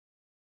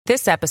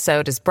This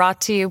episode is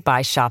brought to you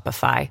by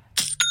Shopify.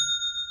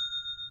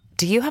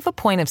 Do you have a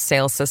point of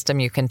sale system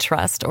you can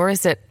trust, or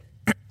is it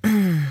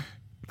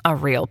a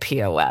real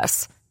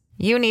POS?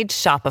 You need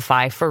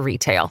Shopify for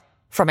retail.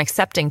 From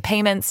accepting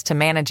payments to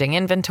managing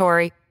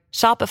inventory,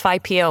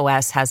 Shopify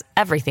POS has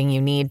everything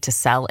you need to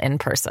sell in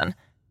person.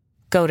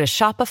 Go to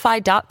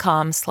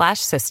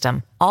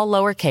shopify.com/system, all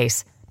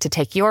lowercase, to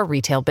take your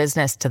retail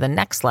business to the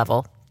next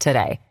level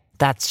today.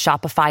 That's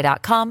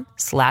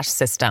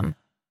shopify.com/system.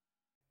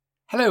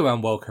 Hello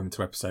and welcome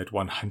to episode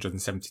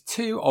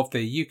 172 of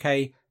the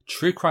UK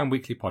True Crime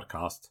Weekly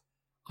podcast.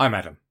 I'm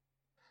Adam.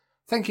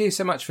 Thank you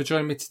so much for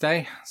joining me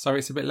today. Sorry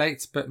it's a bit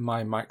late, but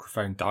my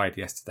microphone died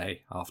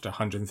yesterday after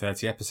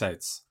 130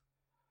 episodes.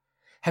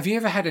 Have you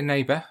ever had a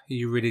neighbour who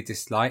you really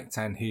disliked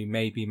and who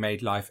maybe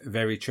made life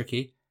very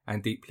tricky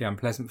and deeply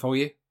unpleasant for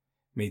you?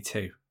 Me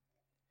too.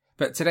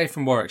 But today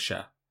from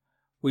Warwickshire,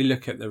 we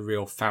look at the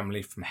real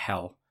family from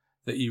hell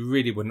that you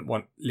really wouldn't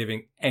want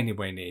living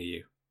anywhere near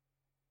you.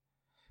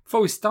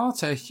 Before we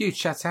start, a huge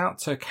shout out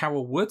to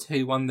Carol Wood,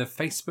 who won the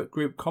Facebook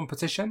group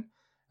competition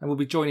and will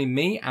be joining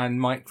me and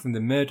Mike from the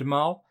Murder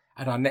Mile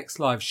at our next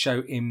live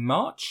show in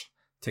March.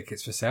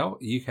 Tickets for sale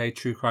at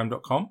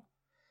uktruecrime.com.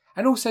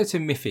 And also to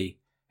Miffy,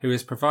 who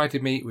has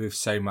provided me with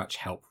so much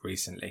help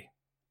recently.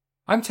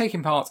 I'm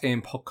taking part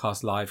in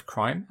Podcast Live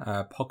Crime,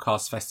 a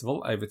podcast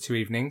festival over 2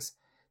 evenings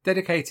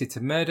dedicated to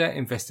murder,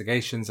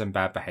 investigations and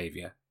bad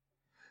behaviour.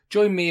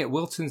 Join me at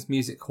Wilton's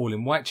Music Hall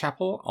in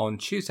Whitechapel on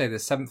Tuesday the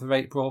 7th of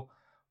April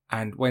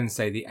and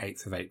Wednesday the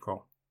 8th of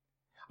April.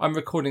 I'm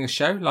recording a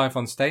show live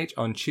on stage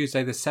on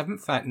Tuesday the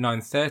 7th at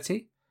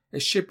 9:30.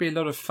 It should be a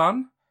lot of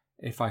fun,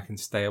 if I can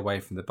stay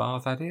away from the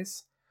bar that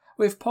is,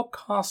 with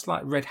podcasts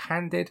like Red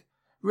Handed,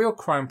 Real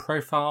Crime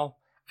Profile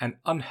and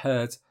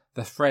Unheard,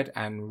 the Fred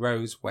and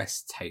Rose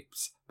West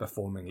tapes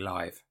performing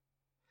live.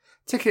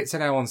 Tickets are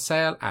now on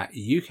sale at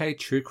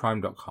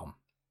uktruecrime.com.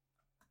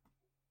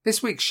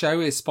 This week's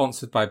show is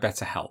sponsored by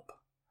BetterHelp.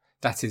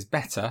 That is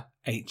Better,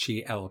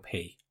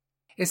 H-E-L-P.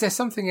 Is there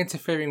something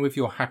interfering with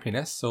your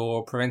happiness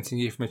or preventing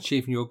you from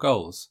achieving your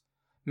goals?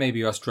 Maybe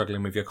you're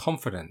struggling with your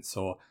confidence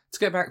or to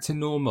get back to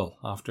normal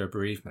after a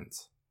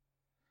bereavement.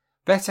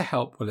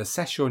 BetterHelp will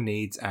assess your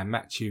needs and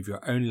match you with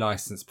your own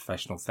licensed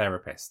professional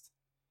therapist.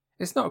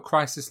 It's not a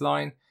crisis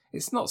line,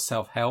 it's not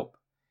self-help,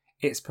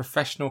 it's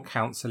professional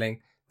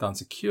counselling done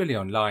securely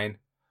online,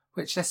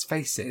 which, let's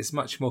face it, is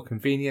much more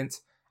convenient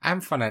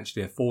and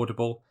financially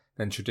affordable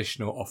than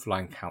traditional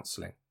offline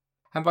counselling.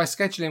 And by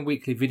scheduling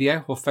weekly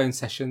video or phone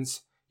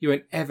sessions, you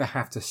won't ever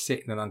have to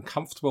sit in an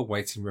uncomfortable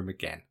waiting room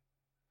again.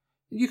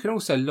 You can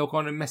also log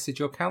on and message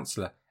your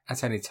counsellor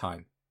at any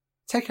time.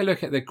 Take a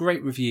look at the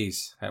great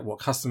reviews at what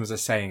customers are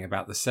saying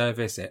about the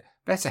service at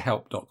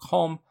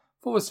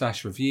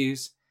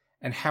betterhelp.com/reviews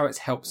and how it's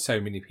helped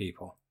so many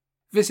people.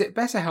 Visit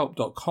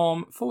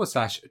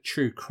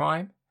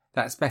betterhelp.com/truecrime,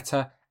 that's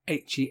better,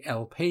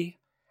 H-E-L-P,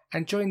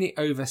 and join the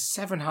over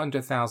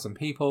 700,000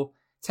 people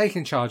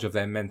taking charge of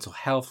their mental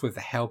health with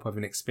the help of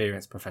an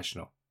experienced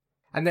professional.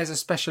 And there's a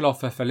special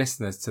offer for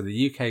listeners to the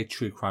UK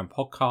True Crime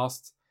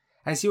podcast,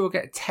 as you will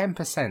get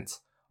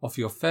 10% off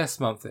your first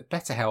month at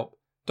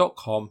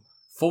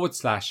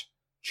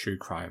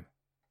betterhelp.com/truecrime.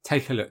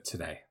 Take a look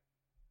today.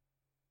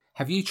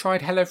 Have you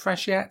tried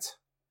HelloFresh yet?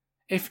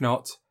 If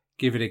not,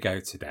 give it a go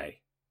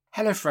today.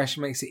 HelloFresh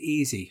makes it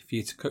easy for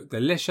you to cook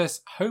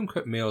delicious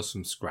home-cooked meals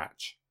from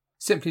scratch.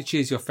 Simply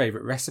choose your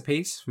favourite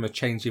recipes from a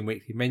changing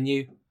weekly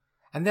menu,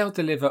 and they'll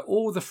deliver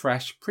all the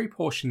fresh,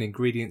 pre-portioned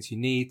ingredients you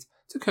need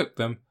to cook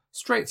them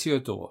straight to your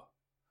door.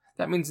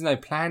 That means no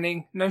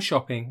planning, no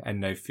shopping,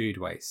 and no food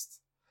waste.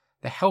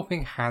 The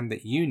helping hand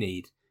that you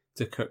need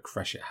to cook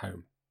fresh at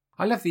home.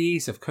 I love the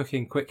ease of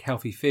cooking quick,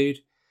 healthy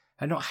food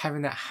and not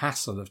having that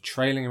hassle of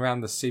trailing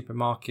around the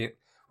supermarket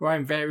where I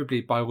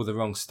invariably buy all the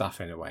wrong stuff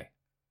anyway.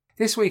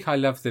 This week I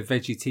love the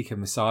veggie tikka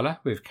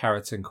masala with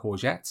carrot and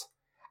courgette,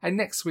 and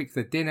next week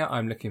the dinner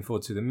I'm looking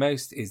forward to the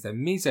most is the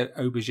miso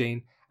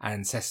aubergine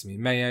and sesame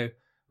mayo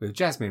with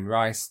jasmine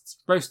rice,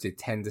 roasted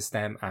tender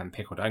stem and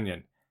pickled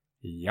onion.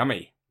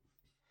 Yummy!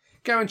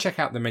 Go and check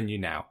out the menu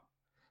now.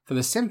 For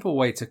the simple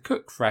way to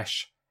cook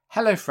fresh,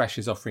 HelloFresh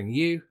is offering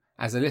you,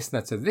 as a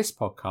listener to this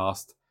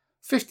podcast,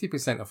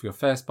 50% off your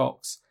first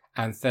box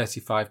and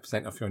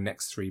 35% off your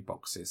next 3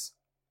 boxes.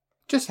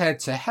 Just head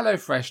to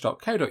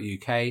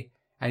hellofresh.co.uk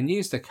and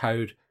use the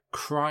code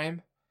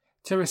CRIME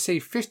to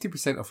receive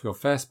 50% off your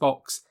first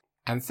box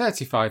and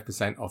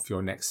 35% off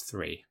your next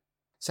 3.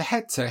 So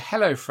head to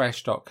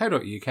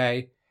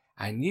hellofresh.co.uk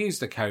and use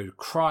the code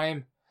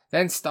CRIME,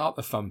 then start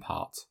the fun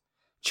part,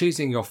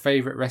 choosing your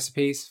favourite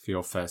recipes for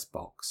your first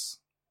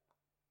box.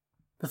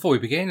 Before we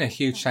begin, a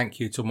huge thank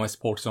you to all my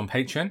supporters on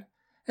Patreon,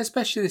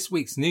 especially this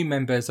week's new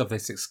members of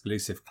this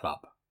exclusive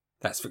club.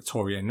 That's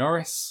Victoria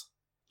Norris,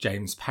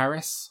 James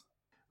Paris,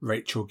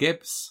 Rachel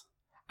Gibbs,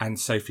 and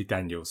Sophie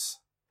Daniels.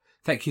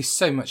 Thank you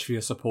so much for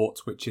your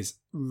support, which is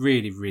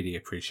really, really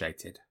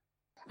appreciated.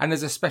 And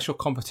there's a special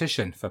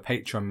competition for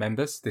Patreon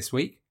members this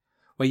week,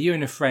 where you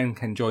and a friend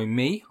can join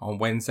me on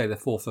Wednesday the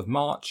 4th of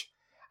March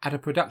at a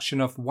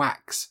production of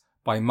Wax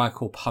by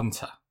Michael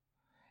Punter.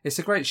 It's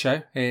a great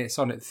show. It's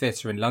on at the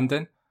Theatre in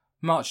London,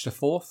 March the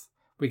 4th.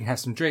 We can have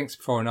some drinks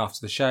before and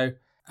after the show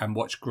and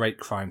watch great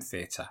crime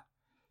theatre.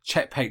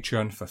 Check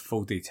Patreon for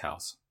full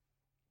details.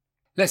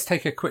 Let's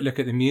take a quick look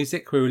at the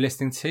music we were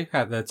listening to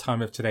at the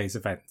time of today's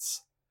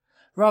events.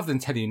 Rather than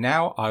tell you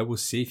now, I will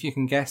see if you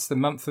can guess the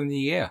month and the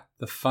year.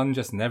 The fun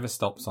just never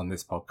stops on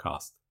this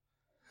podcast.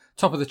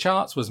 Top of the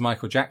charts was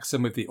Michael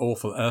Jackson with the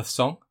awful Earth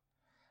Song.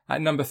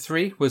 At number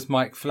 3 was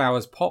Mike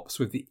Flowers' Pops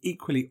with the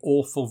equally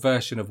awful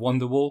version of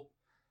Wonderwall.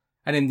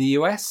 And in the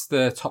US,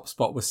 the top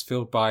spot was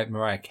filled by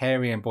Mariah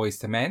Carey and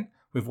Boyz II Men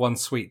with One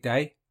Sweet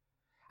Day.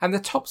 And the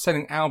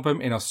top-selling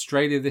album in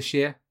Australia this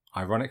year,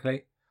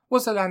 ironically,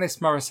 was Alanis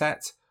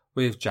Morissette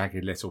with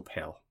Jagged Little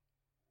Pill.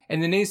 In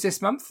the news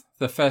this month,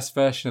 the first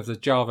version of the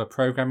Java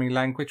programming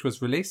language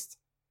was released.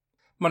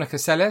 Monica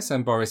Seles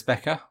and Boris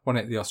Becker won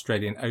at the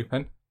Australian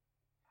Open.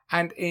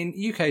 And in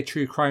UK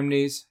true crime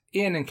news,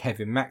 Ian and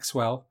Kevin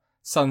Maxwell,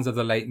 sons of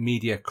the late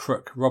media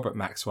crook Robert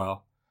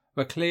Maxwell,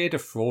 were cleared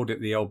of fraud at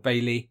the Old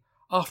Bailey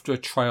after a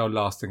trial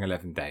lasting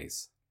 11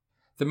 days.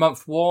 The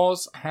month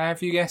was,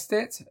 have you guessed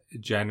it,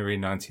 January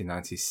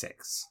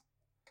 1996.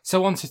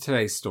 So on to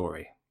today's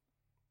story.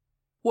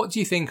 What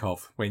do you think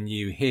of when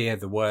you hear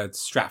the words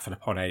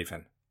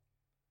Stratford-upon-Avon?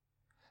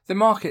 The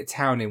market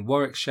town in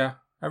Warwickshire,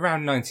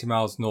 around 90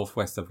 miles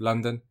northwest of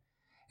London,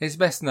 is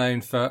best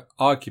known for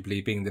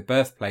arguably being the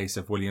birthplace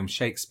of William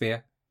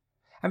Shakespeare,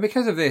 and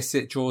because of this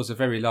it draws a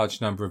very large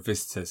number of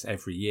visitors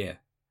every year,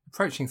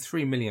 approaching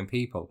 3 million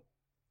people.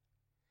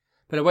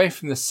 But away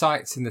from the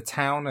sights in the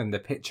town and the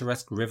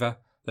picturesque river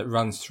that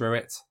runs through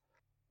it,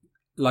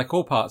 like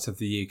all parts of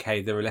the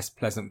UK, there are less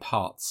pleasant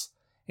parts,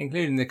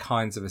 including the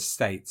kinds of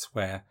estates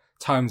where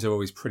times are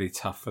always pretty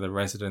tough for the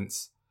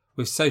residents,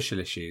 with social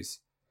issues,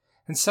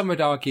 and some would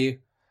argue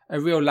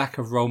a real lack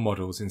of role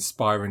models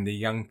inspiring the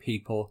young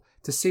people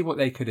to see what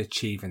they could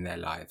achieve in their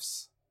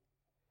lives.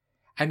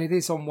 And it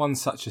is on one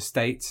such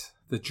estate,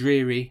 the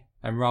dreary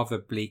and rather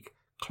bleak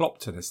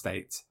Clopton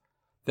estate,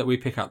 that we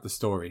pick up the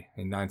story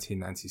in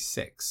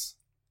 1996.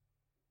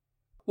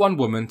 One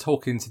woman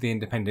talking to the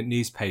independent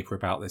newspaper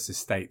about this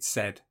estate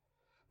said,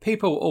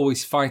 "People were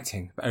always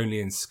fighting, but only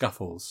in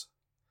scuffles.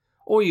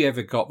 All you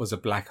ever got was a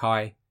black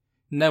eye.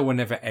 No one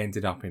ever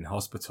ended up in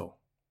hospital."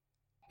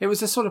 It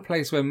was the sort of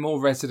place where more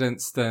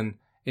residents than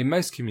in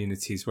most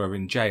communities were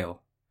in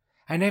jail,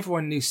 and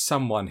everyone knew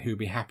someone who would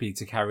be happy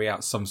to carry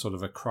out some sort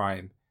of a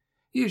crime,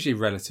 usually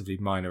relatively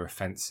minor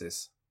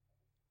offences.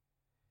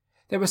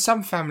 There were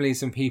some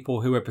families and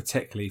people who were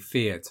particularly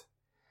feared,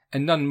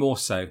 and none more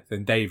so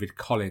than David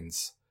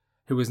Collins,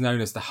 who was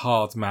known as the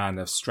Hard Man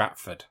of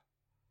Stratford.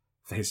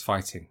 For his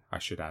fighting, I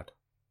should add.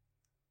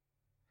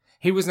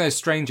 He was no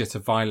stranger to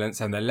violence,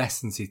 and the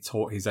lessons he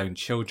taught his own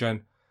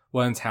children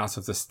weren't out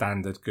of the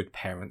standard Good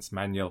Parents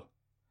manual.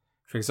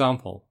 For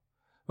example,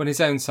 when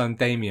his own son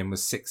Damien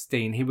was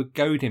 16, he would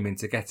goad him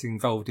into getting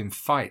involved in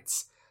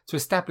fights to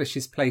establish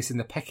his place in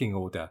the pecking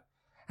order,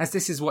 as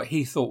this is what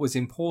he thought was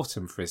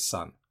important for his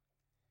son.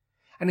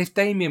 And if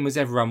Damien was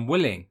ever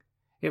unwilling,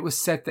 it was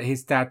said that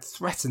his dad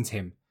threatened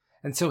him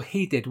until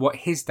he did what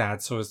his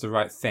dad saw as the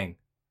right thing.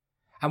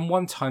 And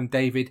one time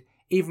David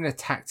even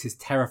attacked his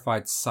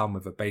terrified son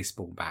with a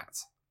baseball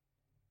bat.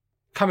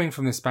 Coming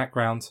from this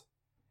background,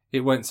 it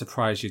won't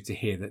surprise you to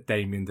hear that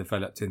Damien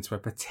developed into a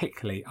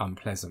particularly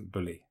unpleasant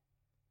bully.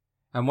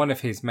 And one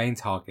of his main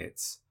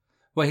targets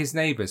were his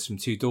neighbours from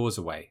 2 doors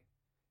away,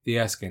 the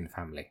Erskine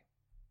family.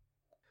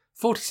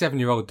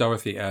 47-year-old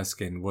Dorothy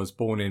Erskine was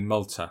born in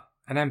Malta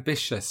and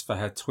ambitious for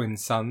her twin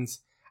sons,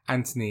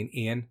 Anthony and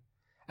Ian,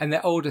 and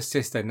their older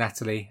sister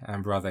Natalie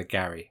and brother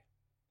Gary.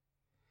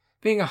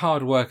 Being a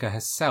hard worker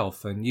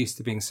herself and used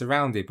to being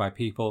surrounded by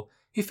people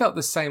who felt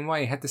the same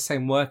way, had the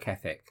same work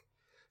ethic,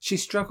 she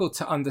struggled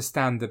to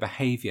understand the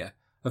behaviour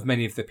of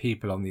many of the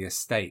people on the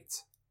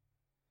estate.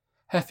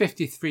 Her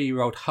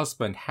 53-year-old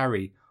husband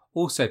Harry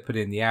also put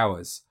in the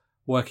hours,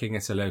 working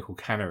at a local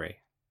cannery.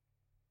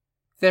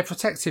 Their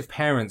protective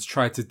parents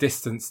tried to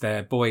distance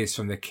their boys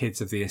from the kids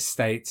of the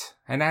estate,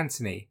 and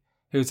Anthony,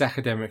 who was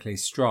academically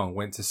strong,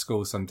 went to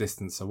school some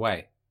distance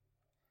away.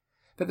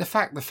 But the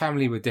fact the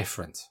family were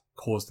different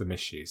caused them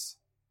issues.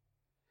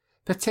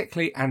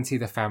 Particularly anti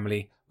the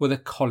family were the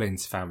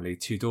Collins family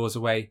 2 doors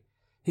away.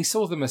 He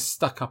saw them as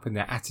stuck up in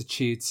their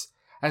attitudes,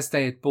 as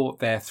they had bought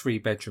their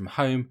 3-bedroom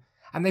home,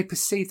 and they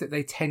perceived that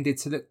they tended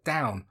to look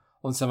down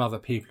on some other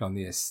people on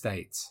the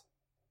estate.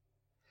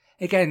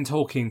 Again,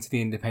 talking to the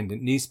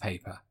independent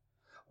newspaper,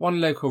 one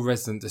local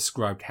resident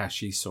described how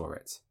she saw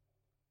it.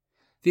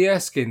 The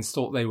Erskines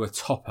thought they were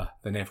topper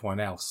than everyone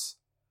else.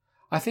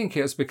 I think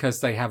it was because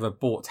they have a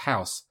bought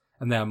house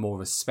and they are more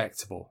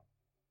respectable.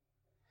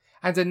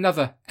 And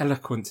another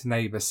eloquent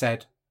neighbour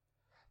said,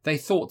 they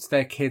thought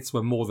their kids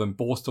were more than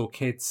Borstal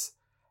kids,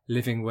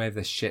 living where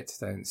the shit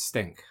don't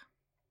stink.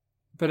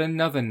 But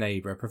another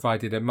neighbour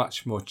provided a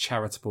much more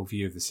charitable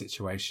view of the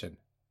situation.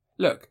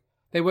 Look,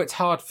 they worked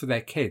hard for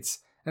their kids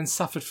and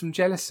suffered from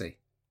jealousy.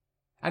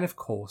 And of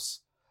course,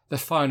 the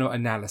final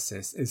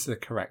analysis is the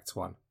correct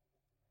one.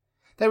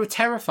 They were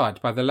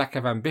terrified by the lack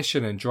of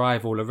ambition and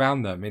drive all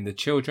around them in the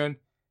children,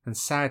 and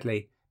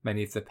sadly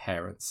many of the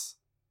parents.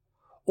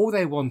 All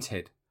they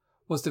wanted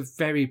was the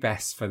very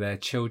best for their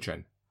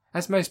children,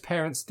 as most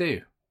parents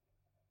do.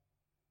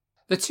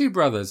 The two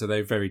brothers,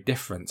 although very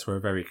different, were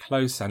very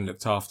close and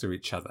looked after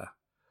each other,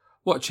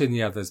 watching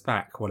the other's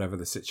back whatever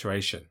the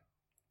situation.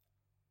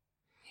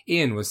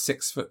 Ian was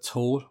 6 foot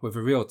tall with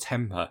a real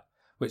temper,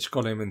 which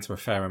got him into a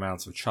fair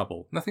amount of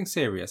trouble. Nothing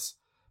serious,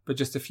 but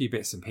just a few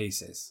bits and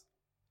pieces.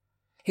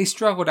 He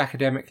struggled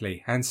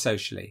academically and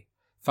socially,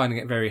 finding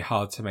it very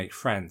hard to make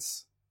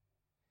friends.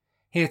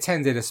 He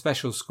attended a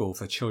special school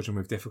for children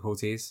with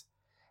difficulties,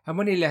 and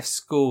when he left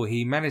school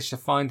he managed to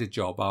find a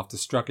job after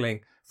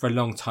struggling for a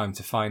long time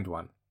to find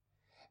one.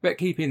 But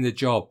keeping the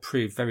job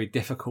proved very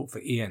difficult for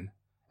Ian,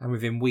 and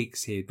within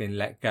weeks he had been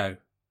let go.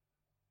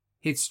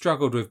 He'd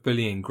struggled with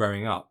bullying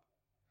growing up,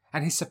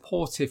 and his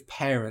supportive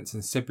parents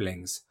and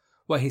siblings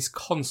were his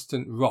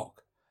constant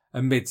rock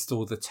amidst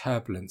all the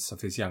turbulence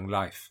of his young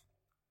life.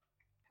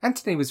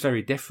 Anthony was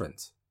very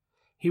different.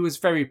 He was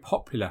very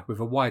popular with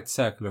a wide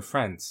circle of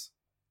friends.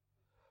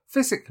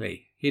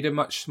 Physically, he had a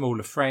much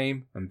smaller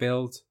frame and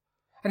build,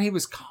 and he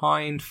was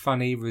kind,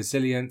 funny,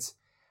 resilient,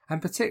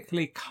 and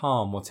particularly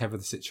calm whatever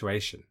the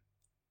situation.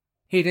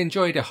 He'd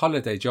enjoyed a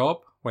holiday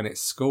job when at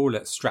school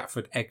at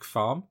Stratford Egg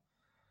Farm,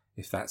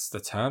 if that's the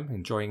term,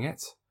 enjoying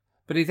it.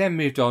 But he then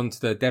moved on to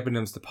the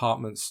Debenhams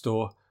department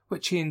store,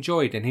 which he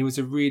enjoyed, and he was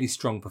a really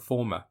strong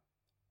performer.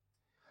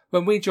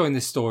 When we joined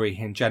the story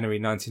in January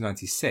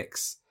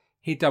 1996,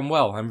 he'd done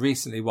well and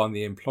recently won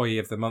the Employee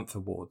of the Month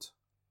award.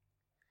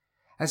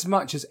 As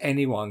much as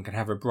anyone can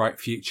have a bright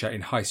future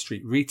in high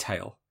street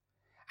retail,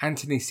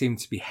 Anthony seemed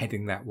to be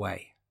heading that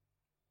way.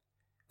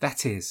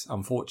 That is,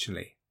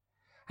 unfortunately,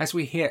 as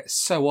we hear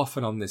so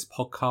often on this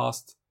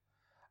podcast,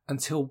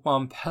 until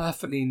one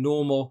perfectly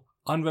normal,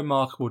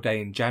 unremarkable day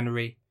in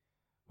January,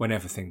 when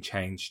everything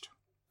changed.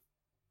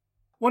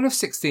 One of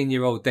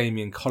 16-year-old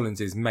Damien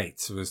Collins'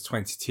 mates was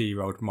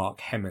 22-year-old Mark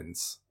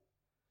Hemmons.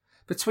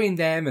 Between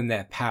them and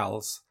their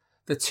pals,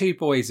 the two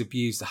boys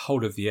abused the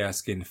whole of the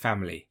Erskine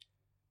family,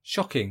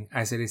 shocking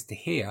as it is to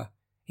hear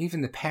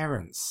even the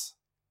parents.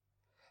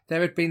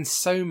 There had been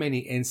so many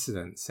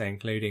incidents,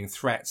 including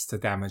threats to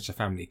damage the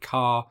family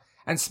car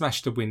and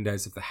smash the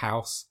windows of the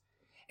house,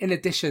 in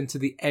addition to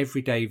the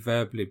everyday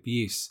verbal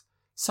abuse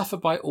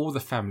suffered by all the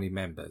family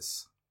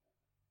members.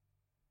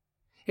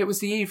 It was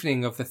the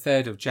evening of the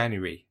 3rd of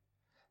January,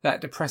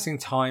 that depressing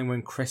time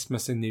when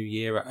Christmas and New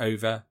Year are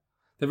over,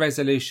 the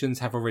resolutions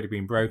have already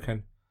been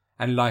broken,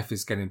 and life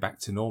is getting back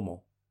to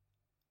normal.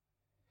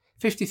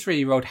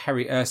 53-year-old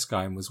Harry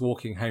Erskine was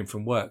walking home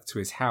from work to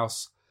his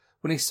house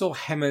when he saw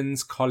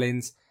Hemmons,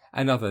 Collins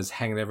and others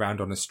hanging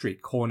around on a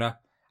street corner,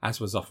 as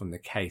was often the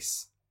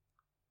case.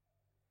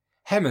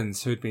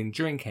 Hemmons, who had been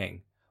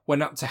drinking,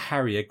 went up to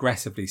Harry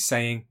aggressively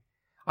saying,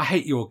 "I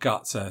hate your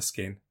guts,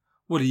 Erskine.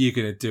 What are you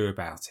going to do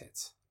about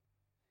it?"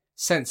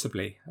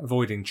 Sensibly,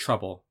 avoiding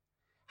trouble,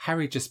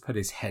 Harry just put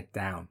his head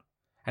down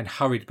and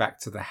hurried back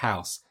to the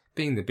house,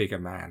 being the bigger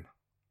man.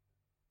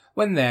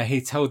 When there,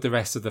 he told the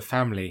rest of the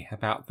family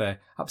about the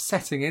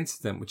upsetting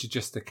incident which had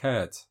just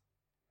occurred.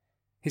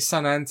 His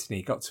son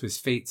Anthony got to his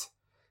feet,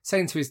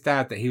 saying to his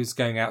dad that he was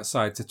going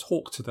outside to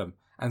talk to them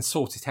and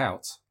sort it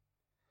out.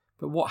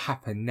 But what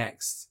happened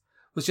next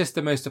was just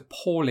the most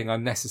appalling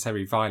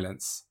unnecessary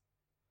violence.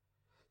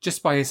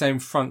 Just by his own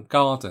front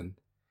garden,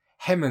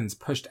 Hemmons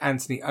pushed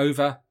Anthony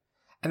over,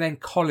 and then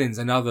Collins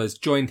and others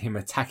joined him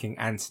attacking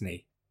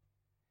Anthony.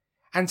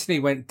 Anthony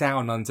went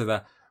down under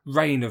the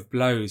rain of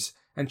blows,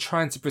 and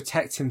trying to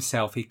protect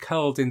himself he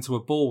curled into a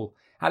ball,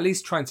 at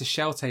least trying to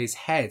shelter his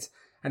head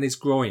and his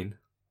groin.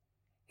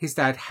 His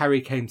dad Harry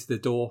came to the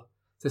door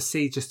to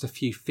see just a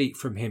few feet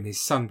from him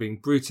his son being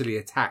brutally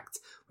attacked,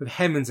 with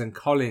Hemmons and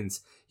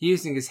Collins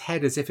using his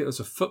head as if it was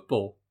a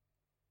football.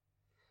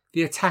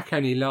 The attack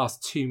only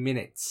lasted 2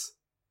 minutes,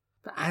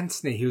 but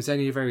Anthony, who was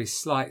only a very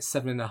slight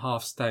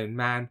 7.5 stone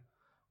man,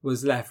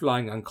 was left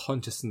lying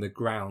unconscious on the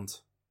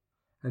ground.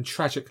 And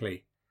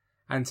tragically,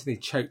 Anthony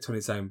choked on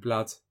his own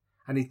blood,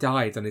 and he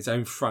died on his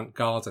own front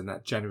garden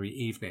that January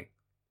evening.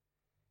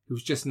 He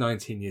was just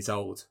 19 years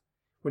old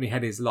when he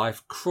had his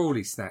life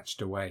cruelly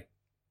snatched away.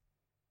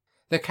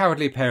 The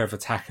cowardly pair of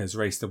attackers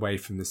raced away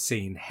from the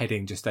scene,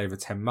 heading just over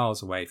 10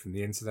 miles away from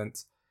the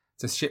incident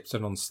to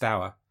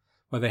Shipston-on-Stour,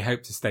 where they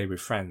hoped to stay with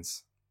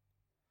friends.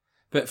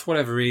 But for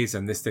whatever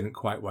reason, this didn't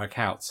quite work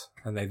out,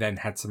 and they then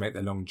had to make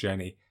the long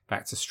journey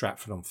back to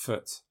Stratford on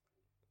foot.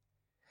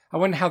 I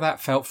wonder how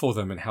that felt for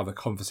them and how the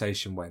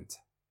conversation went.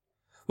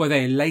 Were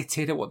they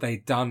elated at what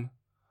they'd done?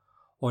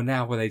 Or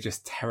now were they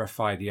just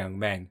terrified young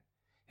men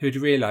who had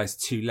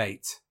realised too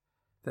late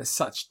that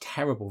such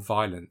terrible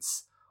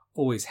violence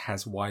always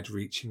has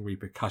wide-reaching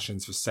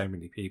repercussions for so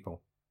many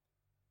people?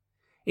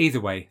 Either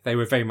way, they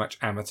were very much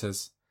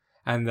amateurs,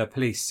 and the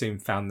police soon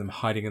found them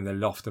hiding in the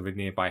loft of a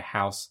nearby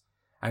house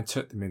and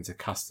took them into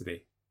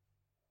custody.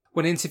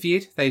 When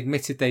interviewed, they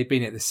admitted they'd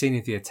been at the scene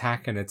of the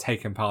attack and had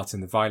taken part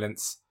in the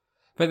violence,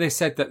 but they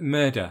said that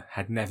murder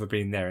had never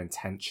been their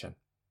intention.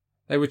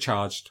 They were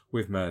charged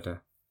with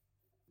murder.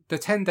 The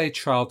 10-day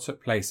trial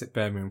took place at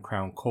Birmingham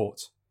Crown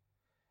Court,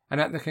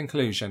 and at the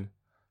conclusion,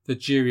 the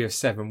jury of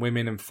 7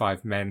 women and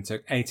 5 men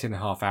took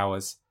 8.5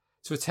 hours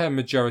to return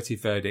majority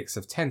verdicts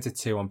of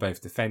 10-2 on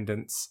both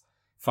defendants,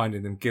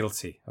 finding them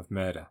guilty of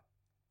murder.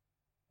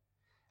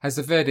 As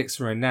the verdicts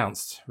were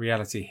announced,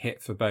 reality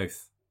hit for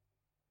both.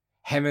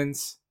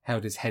 Hemmons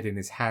held his head in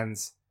his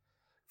hands,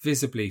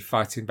 visibly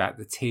fighting back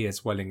the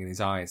tears welling in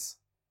his eyes.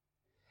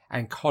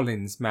 And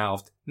Collins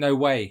mouthed, "No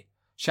way,"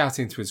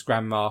 shouting to his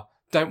grandma,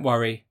 "Don't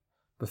worry,"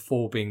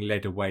 before being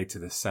led away to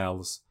the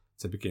cells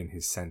to begin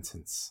his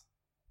sentence.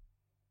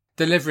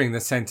 Delivering the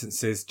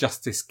sentences,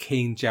 Justice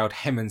Keane jailed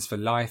Hemmons for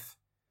life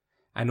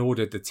and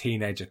ordered the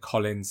teenager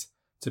Collins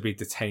to be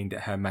detained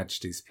at Her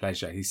Majesty's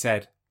pleasure. He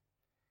said,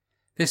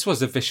 "This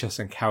was a vicious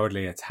and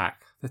cowardly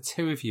attack, the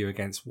 2 of you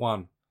against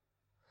 1.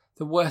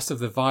 The worst of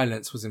the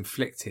violence was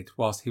inflicted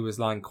whilst he was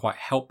lying quite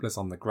helpless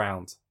on the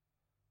ground."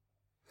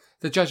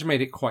 The judge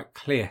made it quite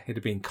clear it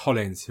had been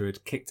Collins who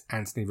had kicked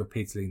Anthony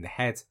repeatedly in the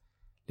head,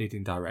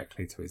 leading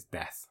directly to his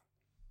death.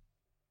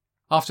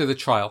 After the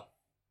trial,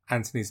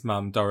 Anthony's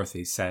mum,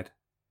 Dorothy, said,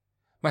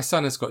 "My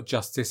son has got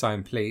justice, I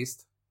am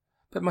pleased.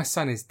 But my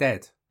son is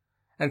dead,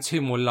 and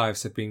 2 more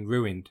lives have been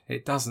ruined.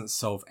 It doesn't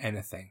solve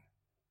anything."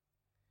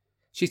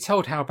 She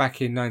told how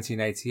back in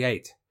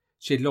 1988,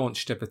 she had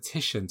launched a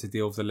petition to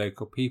deal with the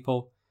local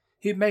people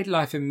who'd made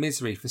life a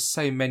misery for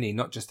so many,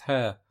 not just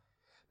her.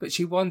 But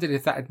she wondered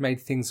if that had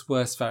made things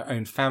worse for her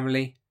own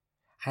family,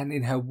 and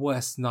in her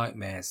worst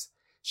nightmares,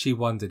 she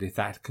wondered if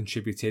that had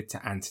contributed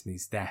to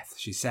Anthony's death.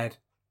 She said,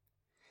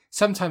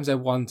 "Sometimes I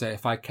wonder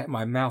if I kept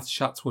my mouth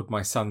shut, would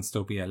my son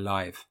still be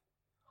alive?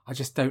 I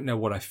just don't know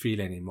what I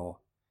feel anymore.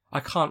 I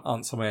can't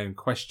answer my own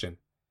question.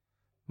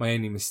 My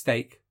only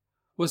mistake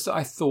was that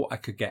I thought I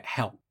could get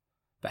help,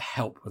 but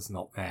help was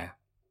not there.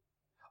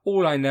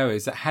 All I know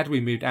is that had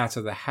we moved out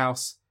of the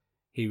house,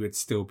 he would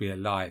still be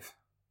alive."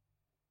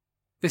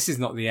 This is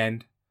not the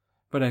end,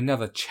 but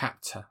another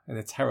chapter in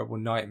a terrible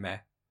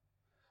nightmare.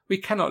 We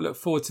cannot look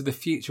forward to the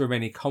future with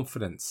any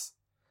confidence.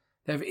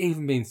 There have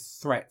even been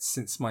threats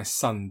since my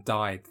son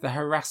died. The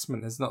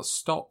harassment has not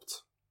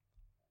stopped.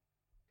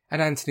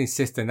 And Anthony's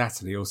sister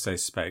Natalie also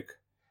spoke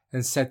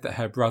and said that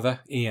her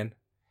brother, Ian,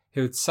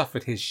 who had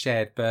suffered his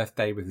shared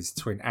birthday with his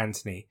twin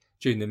Anthony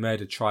during the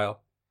murder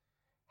trial,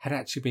 had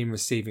actually been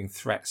receiving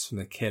threats from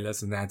the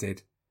killers, and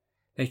added,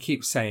 "They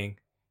keep saying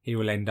he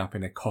will end up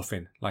in a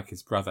coffin like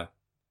his brother."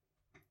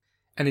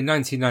 And in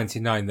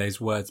 1999 those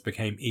words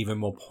became even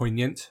more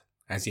poignant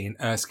as Ian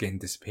Erskine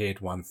disappeared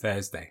one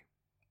Thursday.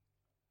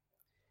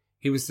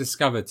 He was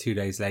discovered 2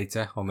 days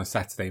later on the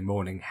Saturday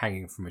morning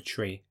hanging from a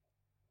tree.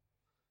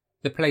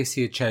 The place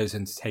he had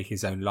chosen to take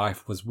his own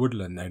life was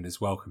woodland known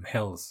as Welcome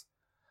Hills,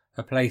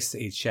 a place that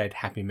he'd shared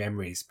happy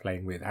memories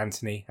playing with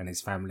Anthony and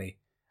his family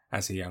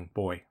as a young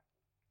boy.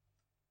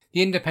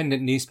 The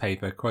Independent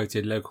newspaper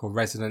quoted local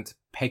resident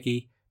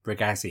Peggy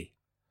Brigazzi,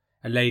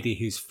 a lady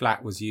whose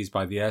flat was used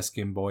by the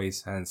Erskine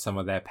boys and some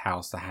of their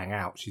pals to hang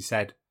out. She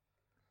said,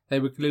 "They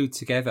were glued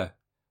together.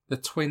 The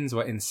twins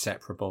were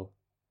inseparable.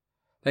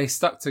 They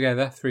stuck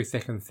together through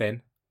thick and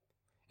thin.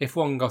 If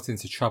one got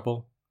into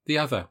trouble, the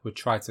other would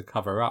try to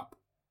cover up.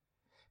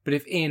 But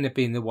if Ian had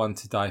been the one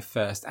to die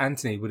first,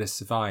 Anthony would have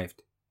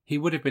survived. He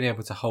would have been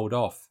able to hold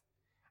off.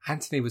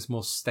 Anthony was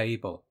more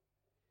stable.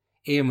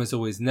 Ian was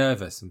always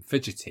nervous and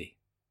fidgety.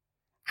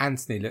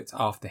 Anthony looked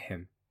after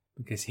him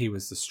because he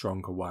was the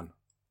stronger one."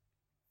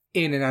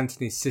 Ian and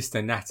Anthony's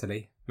sister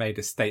Natalie made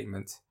a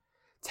statement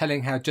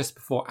telling how just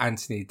before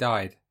Anthony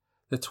died,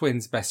 the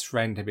twins' best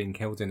friend had been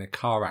killed in a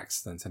car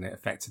accident and it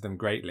affected them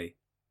greatly.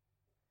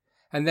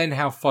 And then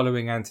how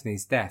following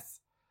Anthony's death,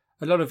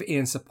 a lot of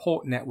Ian's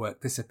support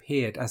network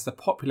disappeared as the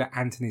popular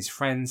Anthony's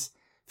friends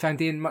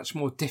found Ian much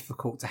more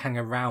difficult to hang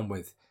around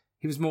with.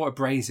 He was more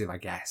abrasive, I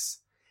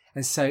guess.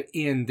 And so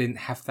Ian didn't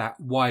have that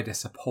wider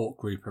support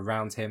group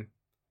around him.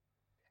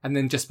 And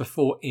then just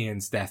before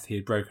Ian's death, he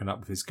had broken up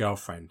with his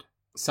girlfriend,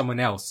 someone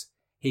else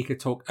he could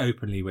talk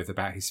openly with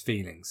about his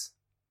feelings.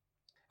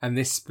 And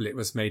this split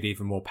was made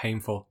even more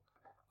painful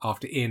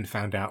after Ian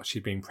found out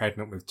she'd been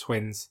pregnant with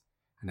twins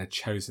and had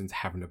chosen to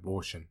have an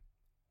abortion.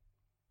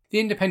 The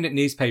Independent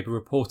newspaper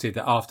reported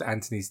that after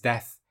Anthony's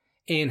death,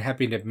 Ian had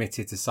been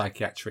admitted to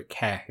psychiatric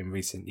care in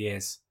recent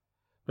years,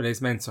 but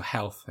his mental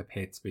health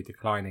appeared to be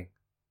declining.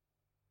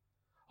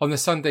 On the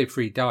Sunday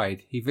before he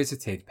died, he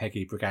visited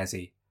Peggy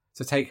Brigazzi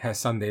to take her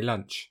Sunday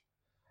lunch,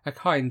 a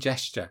kind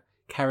gesture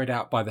carried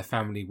out by the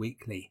family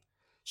weekly,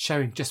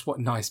 showing just what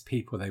nice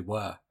people they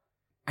were,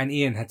 and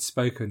Ian had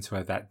spoken to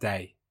her that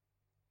day.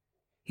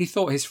 He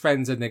thought his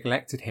friends had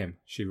neglected him,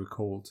 she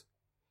recalled.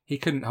 He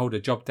couldn't hold a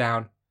job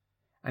down,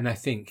 and I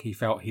think he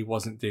felt he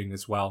wasn't doing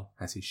as well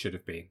as he should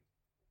have been.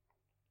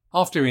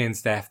 After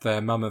Ian's death,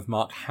 the mum of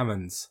Mark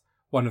Hammonds,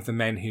 one of the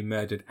men who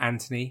murdered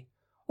Anthony,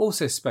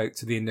 also spoke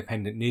to the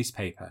Independent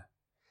newspaper,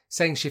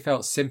 saying she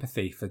felt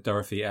sympathy for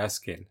Dorothy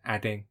Erskine,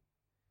 adding,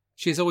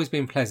 "She has always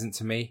been pleasant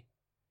to me.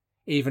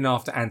 Even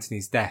after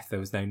Anthony's death there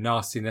was no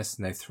nastiness,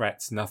 no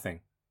threats,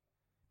 nothing.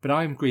 But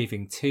I am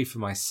grieving too for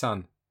my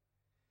son.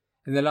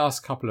 In the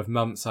last couple of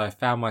months I have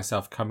found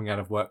myself coming out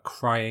of work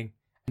crying,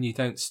 and you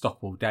don't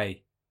stop all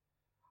day.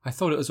 I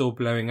thought it was all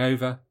blowing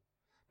over,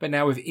 but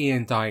now with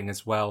Ian dying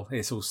as well,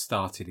 it's all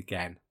started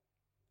again.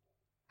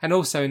 And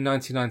also in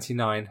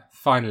 1999,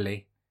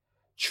 finally,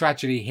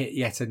 tragedy hit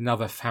yet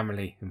another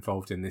family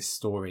involved in this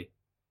story.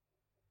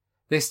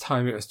 This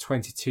time it was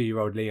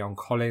 22-year-old Leon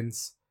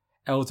Collins,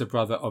 elder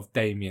brother of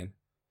Damien.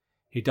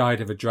 He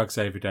died of a drugs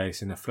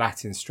overdose in a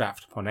flat in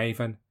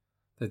Stratford-upon-Avon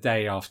the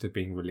day after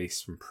being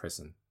released from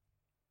prison.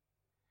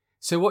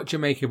 So what do you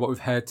make of what we've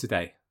heard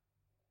today?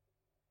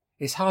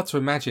 It's hard to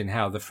imagine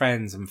how the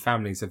friends and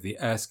families of the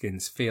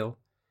Erskines feel,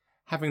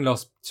 having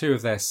lost two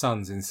of their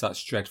sons in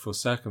such dreadful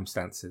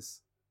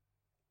circumstances.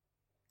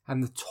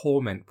 And the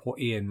torment poor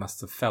Ian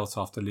must have felt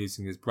after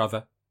losing his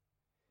brother.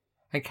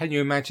 And can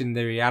you imagine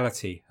the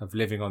reality of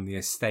living on the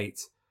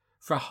estate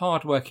for a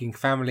hard-working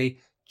family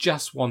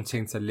just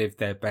wanting to live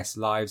their best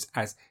lives,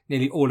 as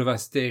nearly all of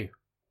us do?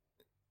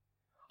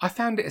 I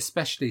found it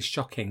especially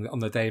shocking that on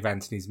the day of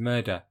Anthony's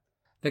murder,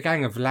 the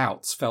gang of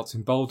louts felt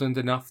emboldened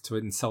enough to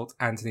insult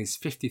Anthony's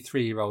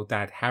 53-year-old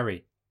dad,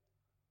 Harry.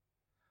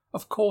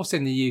 Of course,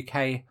 in the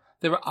UK,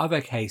 there are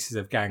other cases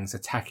of gangs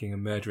attacking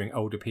and murdering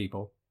older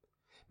people.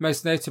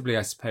 Most notably,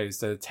 I suppose,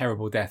 the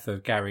terrible death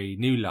of Gary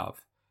Newlove.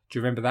 Do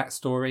you remember that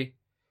story?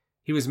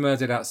 He was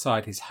murdered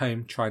outside his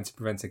home trying to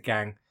prevent a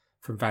gang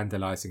from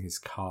vandalising his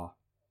car.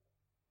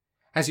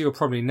 As you'll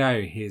probably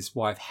know, his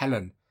wife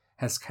Helen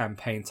has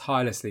campaigned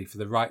tirelessly for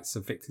the rights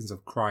of victims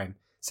of crime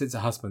since her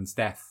husband's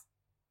death.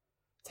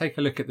 Take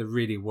a look at the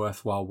really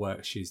worthwhile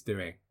work she's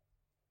doing.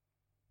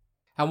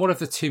 And what of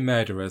the two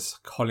murderers,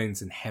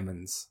 Collins and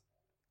Hemmons?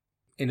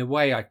 In a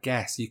way, I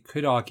guess you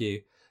could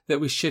argue that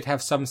we should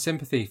have some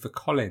sympathy for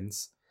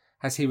Collins,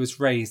 as he was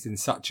raised in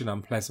such an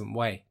unpleasant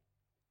way.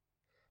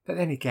 But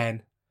then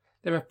again,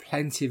 there are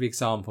plenty of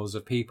examples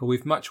of people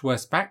with much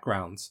worse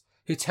backgrounds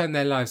who turn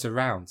their lives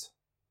around.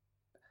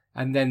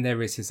 And then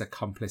there is his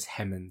accomplice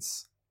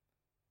Hemmons.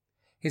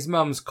 His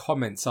mum's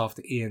comments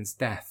after Ian's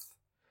death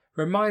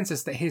reminds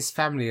us that his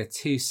family are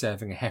too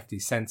serving a hefty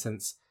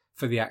sentence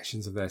for the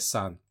actions of their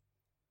son.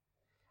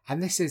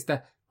 And this is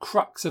the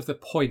crux of the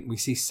point we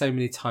see so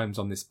many times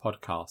on this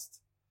podcast.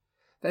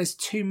 Those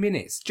 2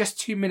 minutes, just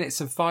 2 minutes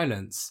of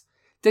violence,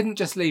 didn't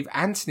just leave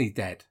Anthony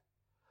dead,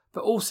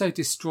 but also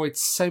destroyed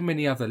so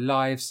many other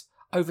lives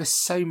over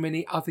so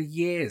many other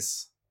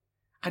years.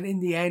 And in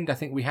the end, I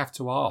think we have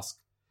to ask,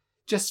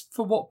 just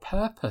for what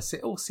purpose?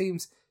 It all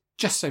seems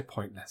just so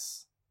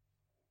pointless.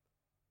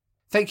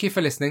 Thank you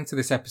for listening to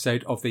this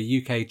episode of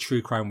the UK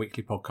True Crime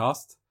Weekly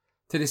podcast.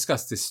 To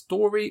discuss this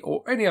story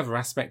or any other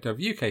aspect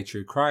of UK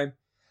true crime,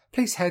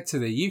 please head to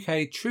the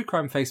UK True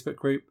Crime Facebook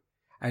group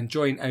and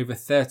join over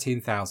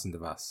 13,000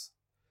 of us.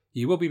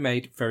 You will be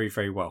made very,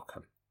 very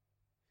welcome.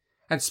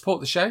 And to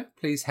support the show,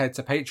 please head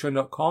to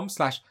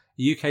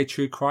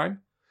patreon.com/UKTrueCrime.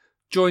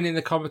 Join in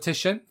the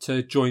competition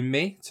to join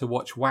me to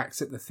watch Wax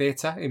at the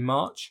Theatre in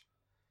March.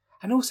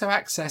 And also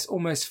access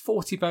almost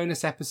 40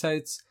 bonus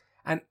episodes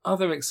and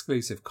other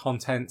exclusive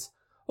content,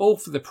 all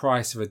for the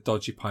price of a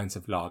dodgy pint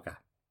of lager.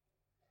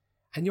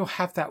 And you'll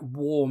have that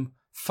warm,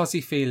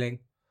 fuzzy feeling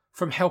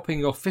from helping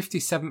your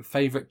 57th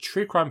favourite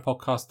true crime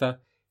podcaster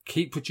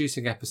keep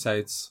producing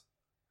episodes.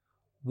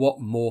 What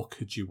more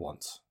could you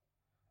want?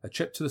 A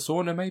trip to the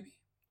sauna, maybe?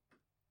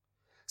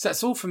 So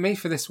that's all from me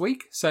for this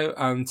week. So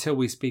until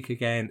we speak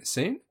again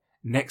soon,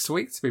 next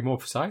week to be more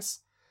precise,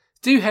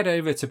 do head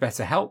over to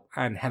BetterHelp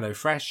and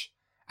HelloFresh,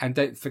 and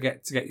don't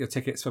forget to get your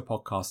tickets for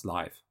Podcast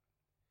Live.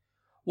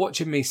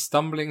 Watching me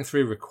stumbling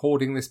through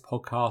recording this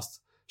podcast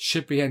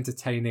should be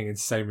entertaining in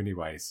so many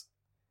ways.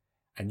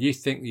 And you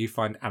think you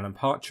find Alan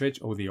Partridge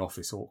or The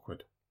Office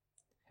awkward.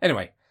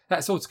 Anyway,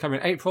 that's all to come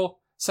in April.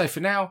 So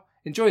for now,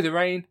 enjoy the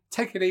rain,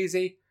 take it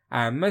easy,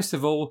 and most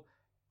of all,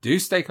 do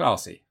stay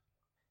classy.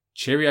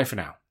 Cheerio for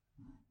now.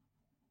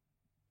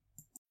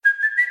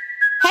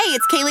 Hey,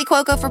 it's Kaylee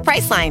Cuoco for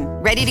Priceline.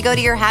 Ready to go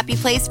to your happy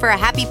place for a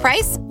happy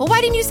price? Well,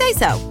 why didn't you say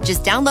so?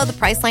 Just download the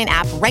Priceline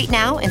app right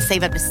now and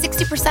save up to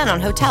 60% on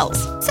hotels.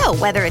 So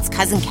whether it's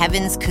Cousin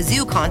Kevin's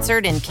Kazoo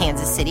Concert in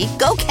Kansas City,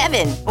 go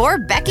Kevin, or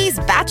Becky's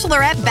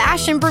Bachelorette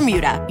Bash in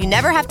Bermuda, you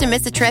never have to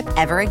miss a trip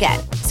ever again.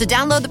 So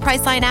download the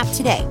Priceline app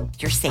today.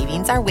 Your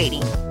savings are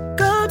waiting.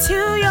 Go to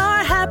your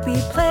happy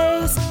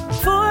place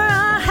for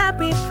a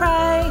happy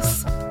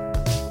price.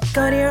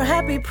 Go to your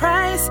happy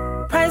price,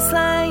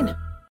 Priceline.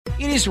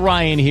 It is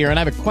Ryan here, and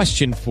I have a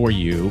question for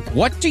you.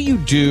 What do you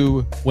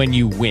do when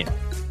you win?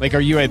 Like, are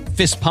you a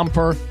fist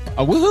pumper,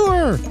 a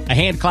woo-hooer, a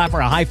hand clapper,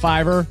 a high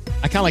fiver?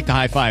 I kind of like the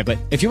high five, but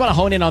if you want to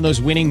hone in on those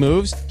winning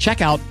moves,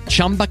 check out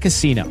Chumba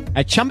Casino.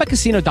 At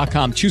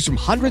ChumbaCasino.com, choose from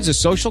hundreds of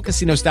social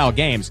casino-style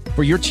games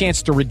for your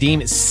chance to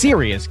redeem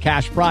serious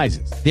cash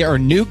prizes. There are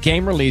new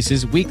game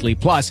releases weekly,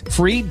 plus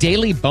free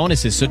daily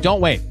bonuses, so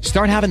don't wait.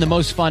 Start having the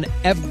most fun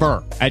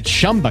ever at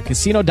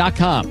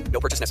ChumbaCasino.com.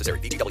 No purchase necessary.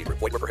 VGW.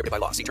 Void where prohibited by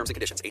law. See terms and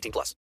conditions.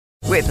 18+.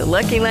 With the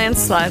Lucky Land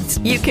Slots,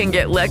 you can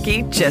get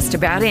lucky just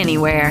about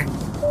anywhere.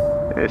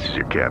 This is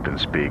your captain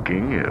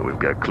speaking. We've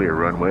got clear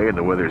runway and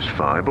the weather's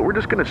fine, but we're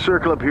just going to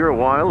circle up here a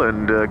while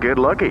and get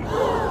lucky.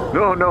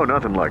 No,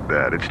 nothing like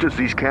that. It's just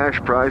these cash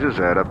prizes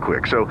add up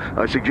quick. So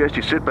I suggest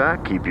you sit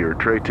back, keep your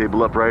tray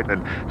table upright,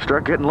 and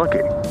start getting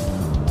lucky.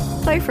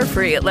 Play for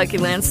free at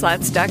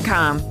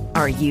LuckyLandSlots.com.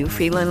 Are you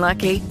feeling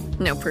lucky?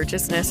 No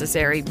purchase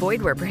necessary.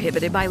 Void where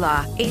prohibited by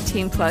law.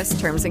 18+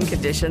 terms and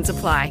conditions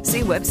apply.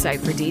 See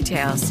website for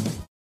details.